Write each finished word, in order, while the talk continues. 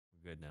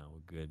good now. We're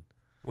good.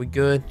 We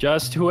good?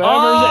 Just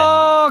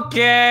whoever's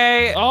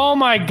Okay. Oh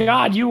my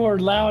god, you are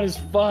loud as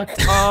fuck.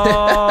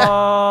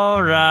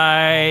 All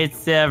right,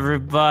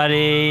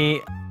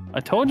 everybody. I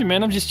told you,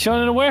 man, I'm just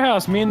chilling in a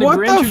warehouse. Me and the What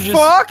Grinch the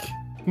are fuck?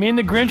 just Me and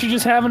the Grinch are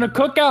just having a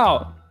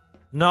cookout.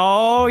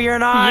 No, you're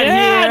not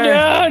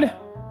Yeah, here.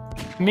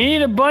 dude. Me,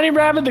 the bunny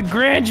rabbit, the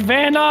Grinch,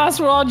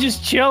 Vanos, we're all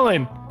just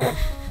chilling.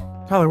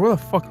 Tyler, where the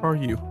fuck are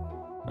you?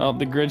 Oh,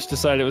 the Grinch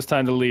decided it was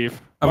time to leave.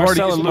 I've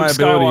already Marcel and used Luke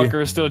my ability.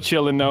 Skywalker are still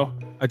chilling though.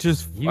 I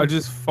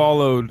just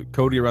followed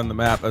Cody around the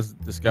map as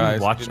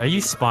disguised. Are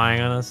you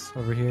spying on us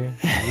over here?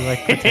 Are you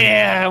like pretending?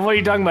 Yeah, what are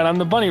you talking about? I'm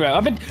the bunny rabbit.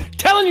 I've been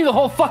telling you the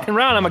whole fucking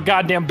round I'm a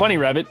goddamn bunny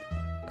rabbit.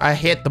 I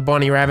hit the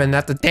bunny rabbit, and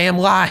that's a damn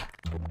lie.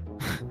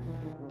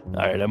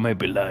 Alright, I might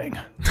be lying.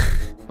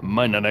 I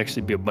might not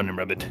actually be a bunny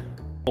rabbit.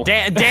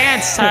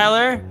 Dance,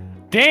 Tyler.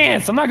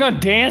 Dance! I'm not gonna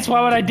dance.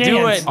 Why would I dance?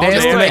 Do it.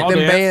 Dance to make I'll them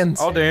dance.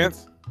 bands. I'll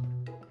dance.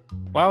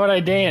 Why would I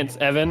dance,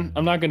 Evan?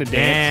 I'm not gonna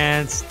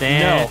dance.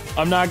 Dance.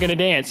 No, I'm not gonna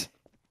dance.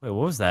 Wait,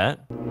 what was that?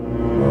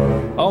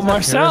 Oh,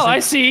 Marcel, I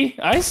see,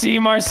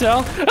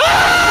 Marcel.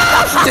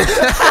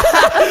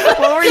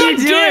 What were you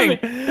doing?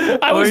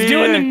 I was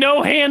doing the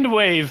no hand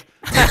wave.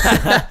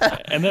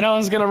 And then I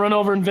was gonna run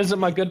over and visit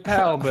my good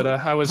pal, but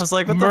I was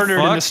like, what the murdered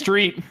in fuck? the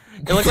street.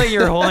 It looked like you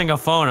were holding a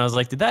phone. I was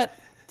like, did that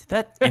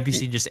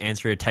NPC just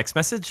answer a text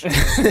message?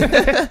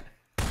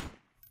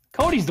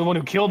 Cody's the one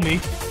who killed me.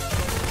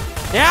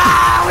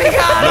 Yeah, we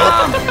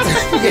got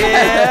him!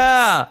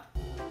 Yeah!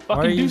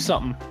 Fucking do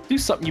something. Do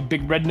something, you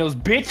big red-nosed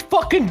bitch.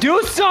 Fucking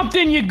do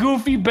something, you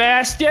goofy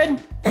bastard.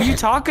 Who are you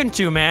talking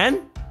to,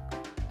 man?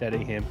 That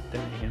ain't him. That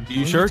ain't him. Are you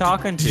Who sure? you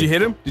talking Did to? you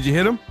hit him? Did you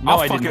hit him? No,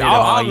 I didn't hit him.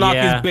 I'll knock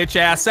Yeah. his bitch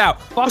ass out.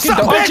 What's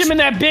Fucking up, punch bitch? him in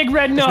that big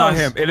red nose. It's not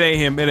him. It ain't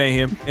him. It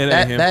ain't him. It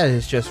ain't him. That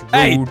is just rude.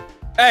 Hey,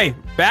 hey,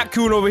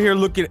 Batcoon over here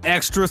looking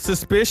extra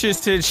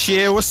suspicious and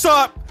shit. What's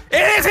up?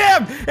 It is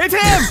him! It's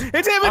him!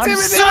 It's him! It's him!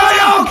 It's him!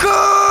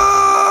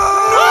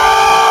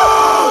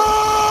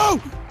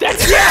 No!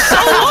 That's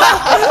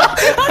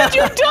How did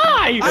you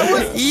die?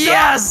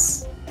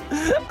 Yes!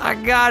 I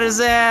got his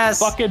ass.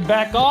 Fucking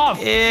back off.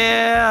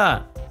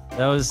 Yeah.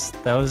 That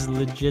was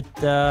legit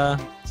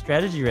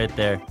strategy right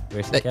there,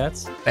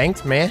 Racingcatz.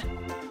 Thanks, man.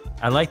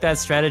 I like that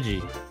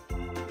strategy.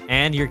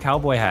 And your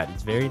cowboy hat.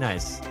 It's very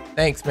nice.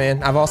 Thanks,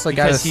 man. I've also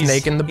got a Because he's-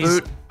 snake in the he's-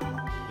 boot.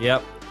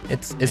 Yep.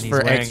 It's And he's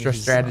for wearing extra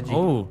his- strategy.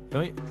 Oh,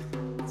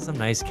 that's some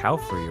nice cow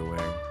fur you're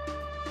wearing.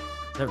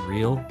 Is that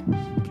real?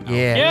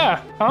 Yeah.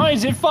 Yeah. Huh?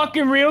 Is it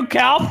fucking real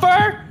cow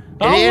fur?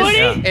 Oh, It is.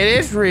 Woody? It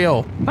is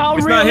real. How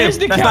It's real not him. is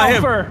the That's not cow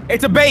him. fur?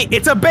 It's a bait.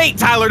 It's a bait,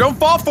 Tyler. Don't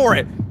fall for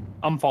it.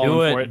 I'm falling Do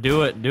for it, it.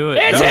 do it, do it.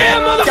 It's No.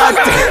 him,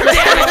 motherfucker!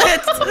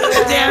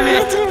 Damn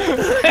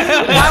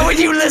it! Why would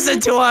you listen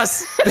to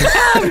us?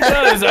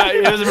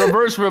 It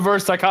was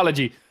reverse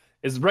psychology.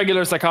 It's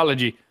regular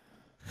psychology.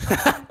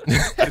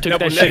 I took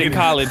that shit in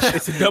college.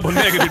 It's a double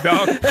negative,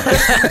 dog.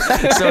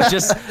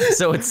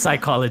 So it's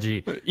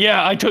psychology.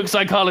 Yeah, I took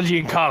psychology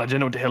in college. I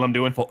know what the hell I'm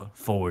doing.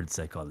 Forward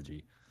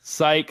psychology.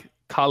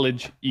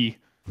 Psychology.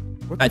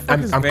 What the fuck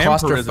I'm does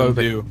vampirism claustrophobic.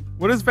 do?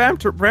 What does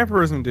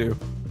vampirism do?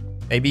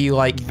 Maybe you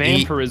like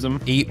Vampirism.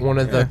 eat one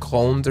of the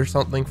clones or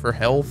something for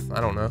health.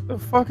 I don't know. The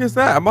fuck is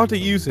that? I'm about to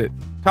use it.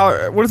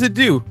 Tyler, what does it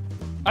do?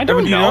 I don't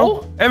Evan, do you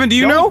know. Evan, do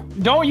you know?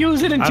 Don't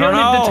use it until don't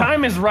know. the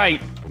time is right.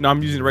 No,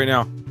 I'm using it right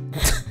now.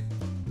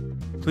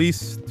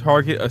 Please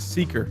target a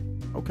seeker.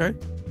 Okay.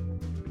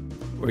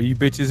 Where you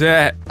bitches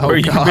at? Oh, Where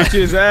you God.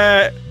 bitches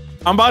at?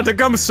 I'm about to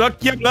come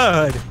suck your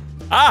blood.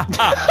 I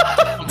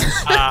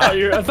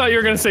thought you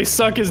were gonna say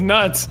suck his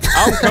nuts.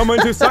 I'm coming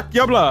to suck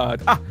your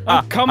blood.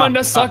 I'm coming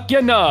to suck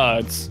your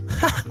nuts.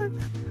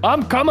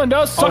 I'm coming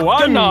to suck your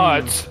one.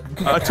 nuts.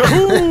 A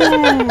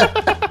two.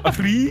 A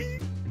three.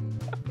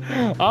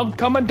 I'm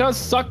coming to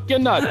suck your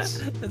nuts.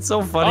 It's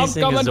so funny I'm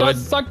seeing a coming to Zoid,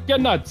 suck your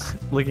nuts.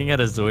 looking at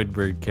a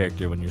Zoidberg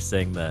character when you're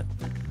saying that.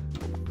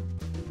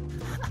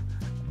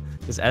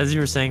 Because as you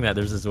were saying that,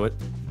 there's a Zoid.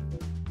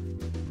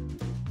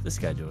 What's this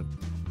guy doing?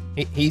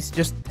 He's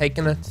just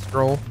taking a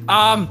stroll. Who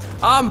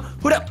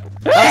the?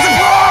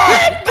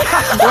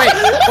 Wait,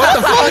 what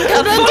the fuck?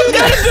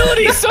 That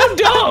ability is so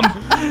dumb.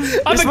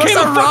 I supposed became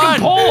to a fucking run.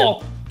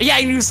 pole. Yeah,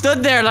 you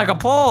stood there like a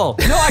pole.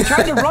 No, I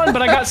tried to run,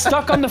 but I got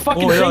stuck on the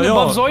fucking thing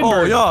above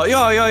Zoidberg.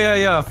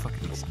 Yeah.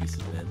 Fucking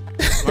excuses,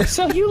 man.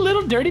 So you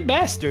little dirty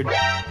bastard.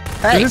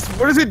 Hey,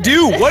 What does it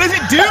do? What does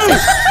it do?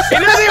 It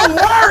doesn't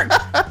work.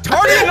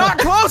 Target not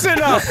close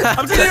enough.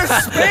 I'm sitting here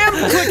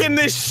spam clicking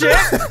this shit.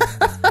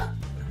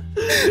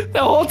 The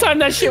whole time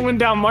that shit went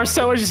down,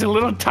 Marcel was just a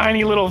little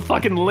tiny little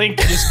fucking link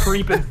just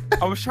creeping.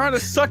 I was trying to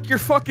suck your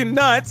fucking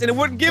nuts and it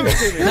wouldn't give it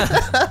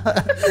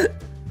to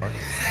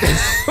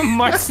me.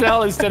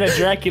 Marcel, instead of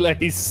Dracula,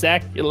 he's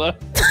Sacula.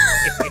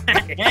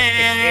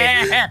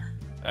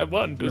 I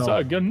want to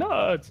suck your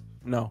nuts.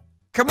 No.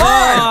 Come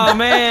on! Oh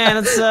man,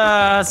 it's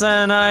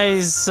a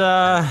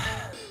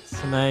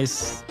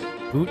nice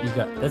boot you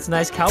got. That's a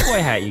nice cowboy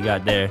hat you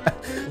got there.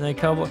 Nice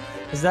cowboy.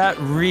 Is that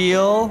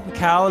real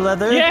cow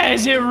leather? Yeah,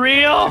 is it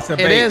real? It's a It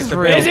bait. is It's a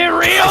real. bait. Is it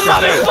real,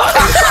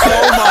 motherfucker?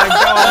 Oh my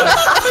god.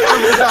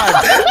 Every time.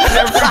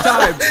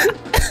 Every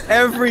time.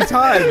 every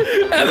time.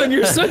 Evan,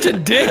 you're such a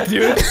dick,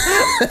 dude.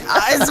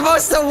 It's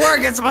supposed to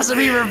work. It's supposed to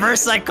be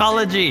reverse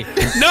psychology.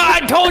 No,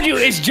 I told you,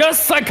 it's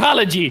just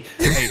psychology.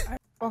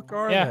 Fuck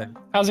are Yeah. they?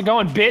 How's it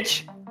going,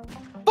 bitch?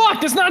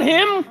 Fuck, that's not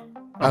him.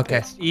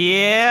 Okay.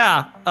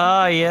 Yeah.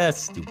 Oh, yeah.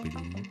 Stupid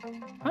idiot.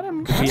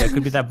 Yeah, it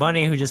could be that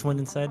bunny who just went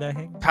inside that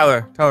hang.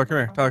 Tyler, come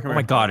here. Tyler, come Oh here.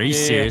 my God, are you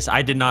Yeah. serious?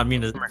 I did not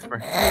mean to.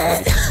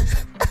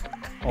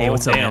 Hey,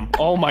 what's up, man?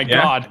 Oh my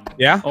Yeah? God.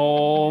 Yeah?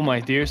 Oh my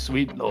dear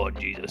sweet Lord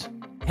Jesus.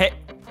 Hey,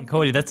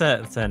 Cody, that's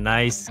a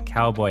nice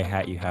cowboy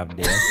hat you have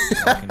there.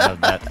 Walking out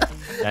of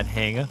that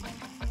hanger.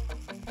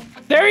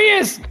 There he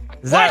is.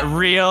 Is that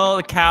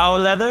real cow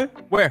leather?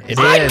 Where? It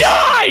I is.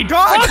 died.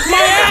 God Fuck my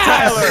ass.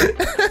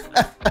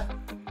 Tyler!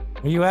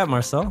 Where you at,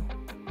 Marcel?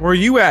 Where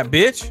you at,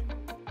 bitch?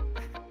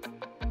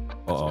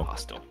 Uh-oh.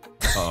 Hostile.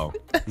 Uh-oh.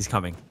 He's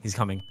coming. He's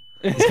coming.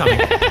 He's coming.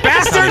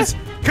 Bastards!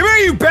 Come here,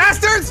 you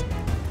bastards!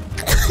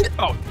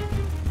 Oh.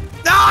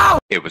 No!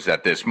 It was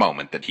at this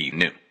moment that he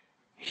knew.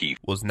 He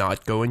Was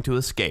not going to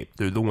escape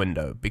through the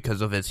window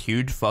because of his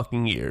huge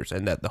fucking ears,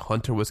 and that the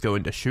hunter was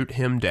going to shoot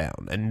him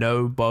down, and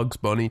no Bugs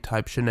Bunny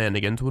type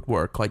shenanigans would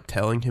work, like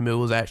telling him it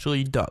was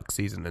actually duck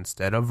season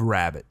instead of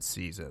rabbit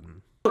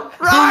season.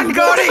 Run,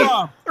 Cody!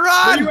 Where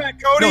Run! you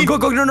at, Cody? No,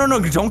 go, no,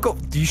 don't go.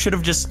 You should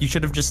have just,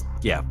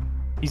 yeah.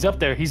 He's up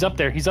there. He's up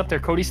there. He's up there.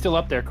 Cody's still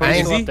up there. I Cody's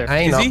ain't, still up there. I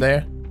ain't Is up he?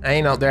 there. I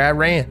ain't up there. I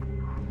ran.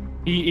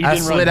 He I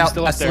didn't slid run. He's out.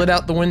 still I up there. slid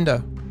out the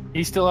window.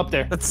 He's still up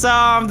there. That's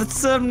a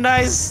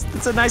nice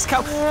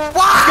cow.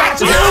 Got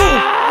you! No!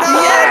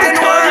 Yeah,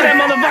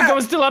 That motherfucker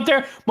was still up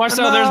there.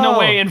 Marcel, there's no No.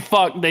 way in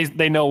fuck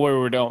they know where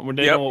we're doing.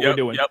 They know what we're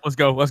doing. Yep, let's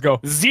go, let's go.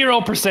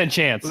 0%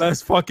 chance.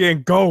 Let's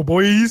fucking go,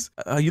 boys.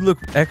 You look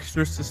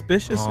extra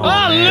suspicious. Oh,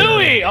 Oh, man.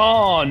 Louis!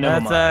 Oh, no.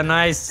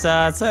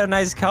 That's a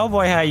nice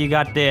cowboy hat you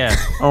got there.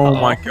 Oh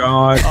my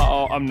God.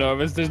 Oh, I'm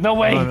nervous. There's no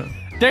way.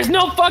 There's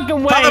no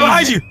fucking way. Tyler,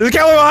 behind you! There's a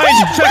cowboy behind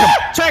you! Check him!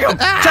 Check him!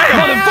 Check him!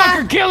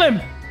 Motherfucker, kill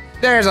him!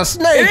 There's a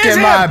snake It is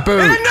in my him!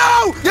 boot.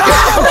 No!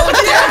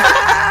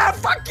 Yeah!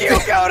 Fuck you,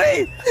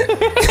 Cody!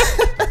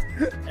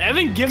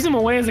 Evan gives him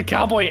away as a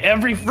cowboy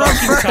every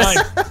fucking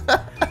time.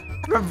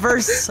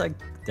 Reverse. Like,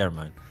 never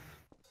mind.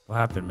 What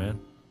happened, man?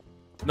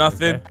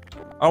 Nothing. Okay.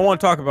 I don't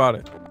want to talk about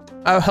it.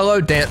 Oh, hello,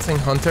 dancing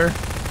hunter.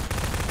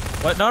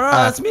 What? No,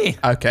 that's me.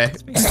 Okay.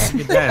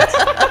 Good dance.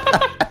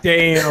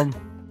 Damn.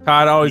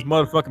 Tired of all these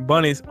motherfucking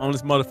bunnies on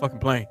this motherfucking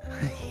plane.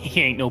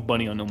 He ain't no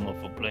bunny on no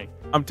motherfucking plane.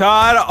 I'm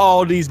tired of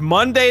all these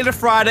Monday to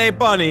Friday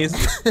bunnies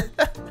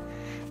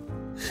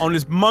on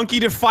this monkey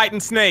to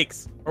fighting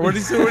snakes. Or what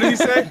did he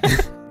say?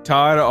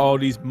 Tired of all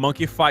these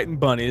monkey fighting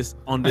bunnies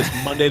on this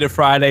Monday to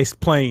Friday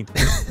plane.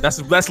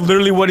 That's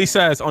literally what he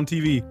says on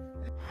TV.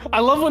 I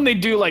love when they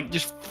do like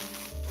just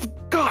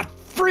God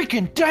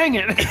freaking dang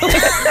it.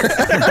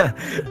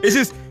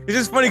 It's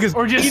just funny because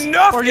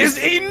enough is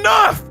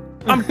enough.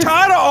 I'm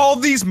tired of all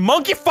these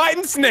monkey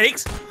fighting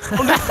snakes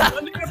on this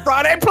Monday to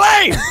Friday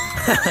plane.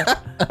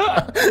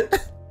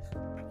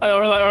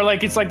 or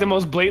like it's like the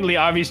most blatantly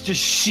obvious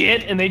just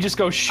shit and they just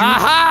go shoot.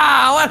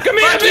 Aha! Come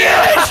here,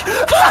 bitch!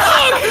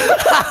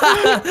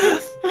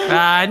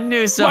 I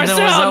knew something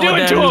Marcel, was do up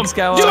it with to that him. Luke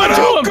Skywalker. Do it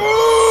to him!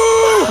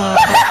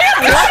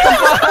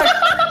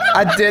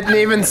 I didn't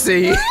even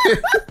see.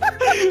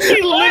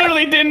 He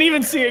literally didn't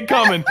even see it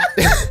coming.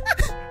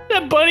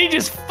 That bunny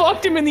just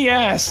fucked him in the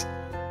ass.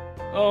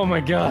 Oh my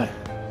God.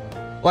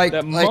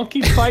 That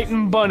monkey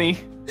fighting bunny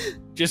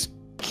just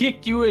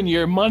kicked you in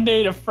your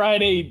Monday to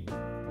Friday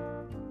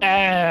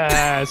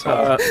ass.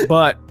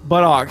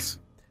 Buttocks.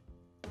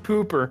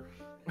 Pooper.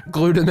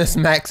 Glutamus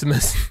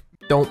maximus.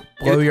 Don't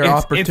blow your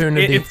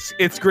opportunity.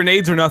 It's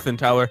grenades or nothing,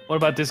 Tyler. What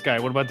about this guy?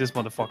 What about this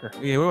motherfucker?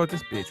 Yeah, what about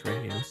this bitch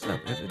right here? What's up?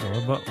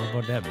 What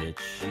about that bitch?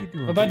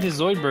 What about this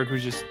Zoidberg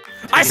who's just...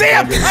 I see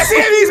him! I see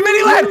him! He's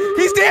mini lad!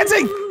 He's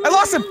dancing! I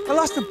lost him! I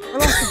lost him! I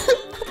lost him!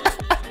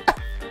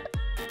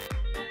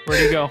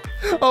 Where'd he go?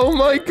 Oh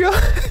my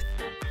God.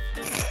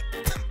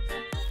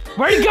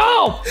 Where'd he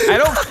go? I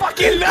don't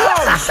fucking know!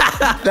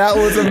 That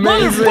was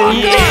amazing.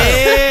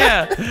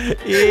 Yeah!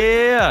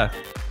 Yeah!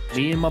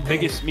 Me and my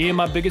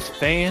biggest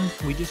fan,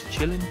 we just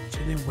chilling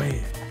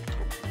where?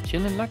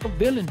 like a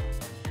villain.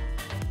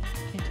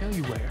 Can't tell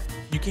you where.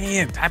 You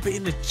can type it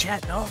in the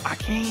chat, no? I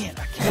can't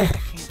do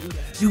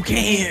that. You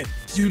can.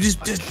 You just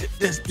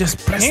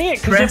press.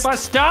 Can't, because if I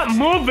stop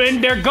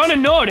moving, they're gonna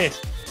notice.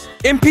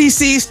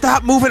 NPCs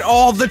stop moving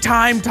all the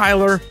time,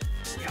 Tyler.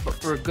 Yeah, but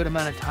for a good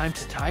amount of time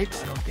to type,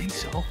 I don't think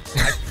so.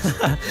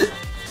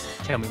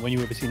 Tell me when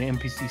you ever seen an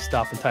NPC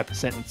stop and type a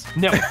sentence.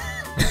 No.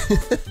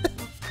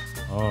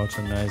 Oh, it's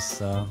a nice,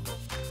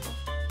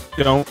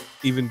 Don't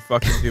even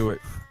fucking do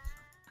it.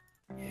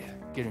 Yeah,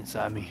 get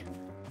inside me.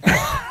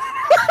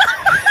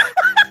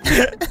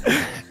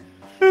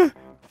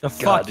 The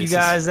fuck you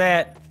guys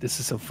at? This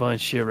is some fun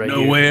shit right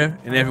here. Nowhere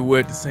and everywhere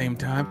at the same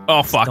time.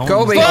 Oh fuck.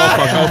 Kobe. Oh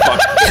fuck. Oh fuck.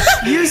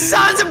 You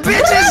sons of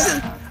bitches!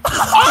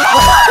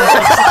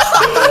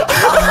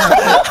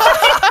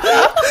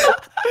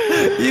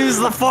 Use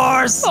the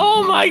force!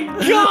 Oh my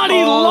God, he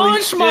Holy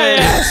launched my shit.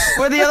 ass!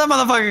 Where'd the other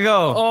motherfucker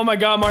go? Oh my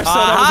God, Marcel,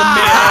 that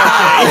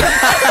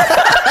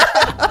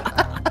was a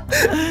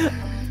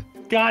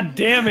God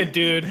damn it,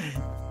 dude.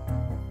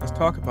 Let's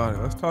talk about it.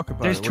 Let's talk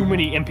about There's it. too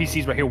many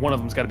NPCs right here. One of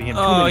them's got to be him.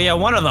 Oh yeah,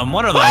 one of them.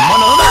 One of them.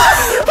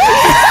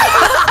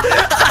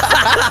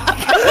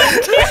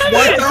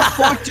 What the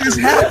fuck just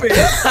happened?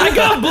 I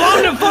got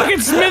blown to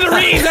fucking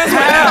smithereens. That's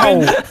what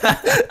happened.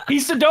 He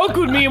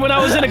Sudoku'd me when I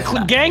was in a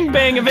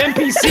gangbang of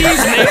NPCs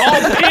and they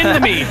all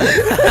pinned me.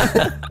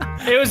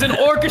 It was an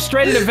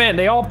orchestrated event.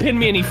 They all pinned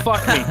me and he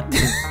fucked me.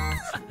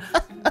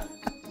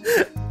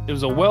 It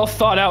was a well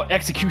thought out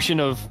execution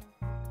of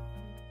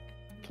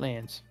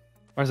plans.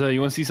 Marcel,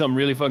 you want to see something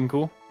really fucking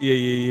cool? Yeah.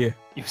 You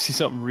want to see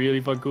something really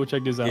fucking cool?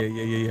 Check this out.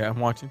 Yeah. I'm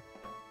watching.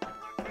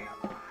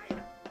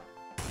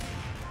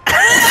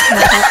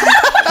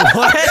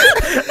 What?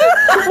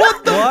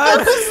 What the fuck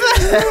was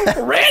that?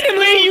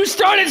 Randomly, you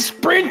started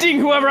sprinting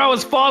whoever I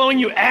was following,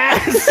 you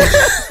ass!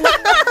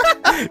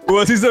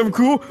 Want to see something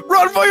cool?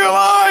 Run for your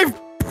life!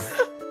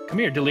 Come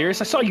here,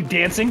 Delirious. I saw you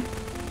dancing.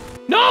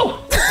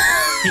 No!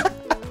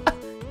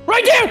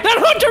 Right there! That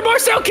hunter,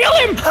 Marcel, kill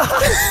him!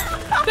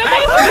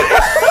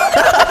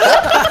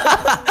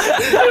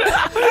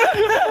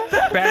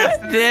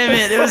 Damn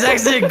it! It was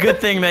actually a good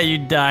thing that you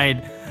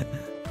died.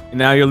 And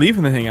now you're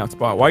leaving the hangout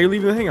spot. Why are you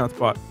leaving the hangout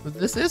spot? But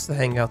this is the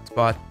hangout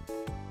spot.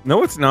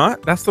 No, it's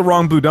not. That's the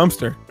wrong blue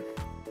dumpster.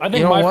 I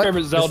think my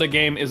favorite Zelda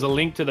game is A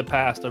Link to the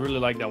Past. I really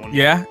like that one.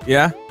 Yeah.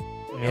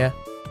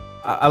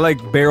 I like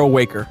Barrel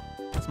Waker.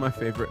 That's my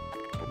favorite.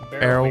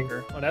 Barrel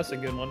Waker. Oh, that's a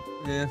good one.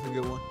 Yeah, that's a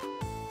good one.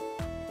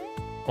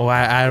 Oh,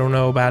 I don't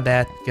know about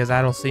that because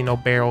I don't see no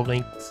barrel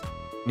links.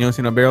 You don't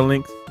see no barrel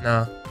links?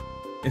 No.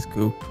 It's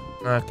cool.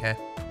 Okay.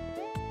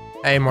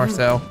 Hey,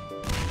 Marcel.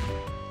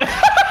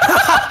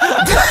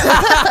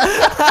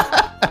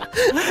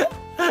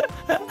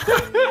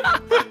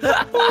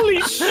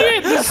 Holy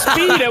shit, the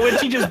speed at which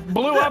he just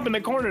blew up in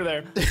the corner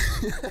there.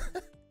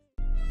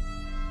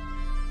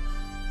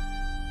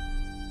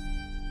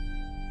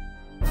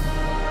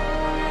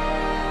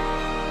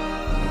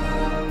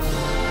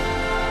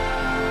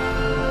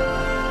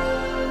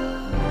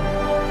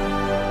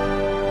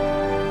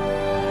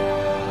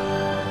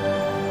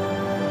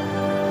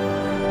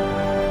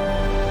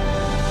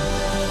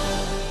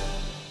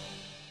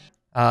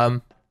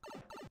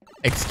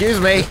 Excuse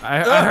me.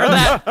 I heard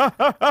that.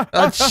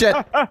 Oh, shit.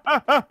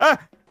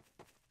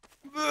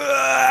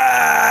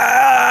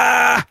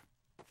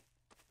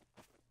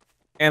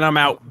 And I'm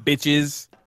out, bitches.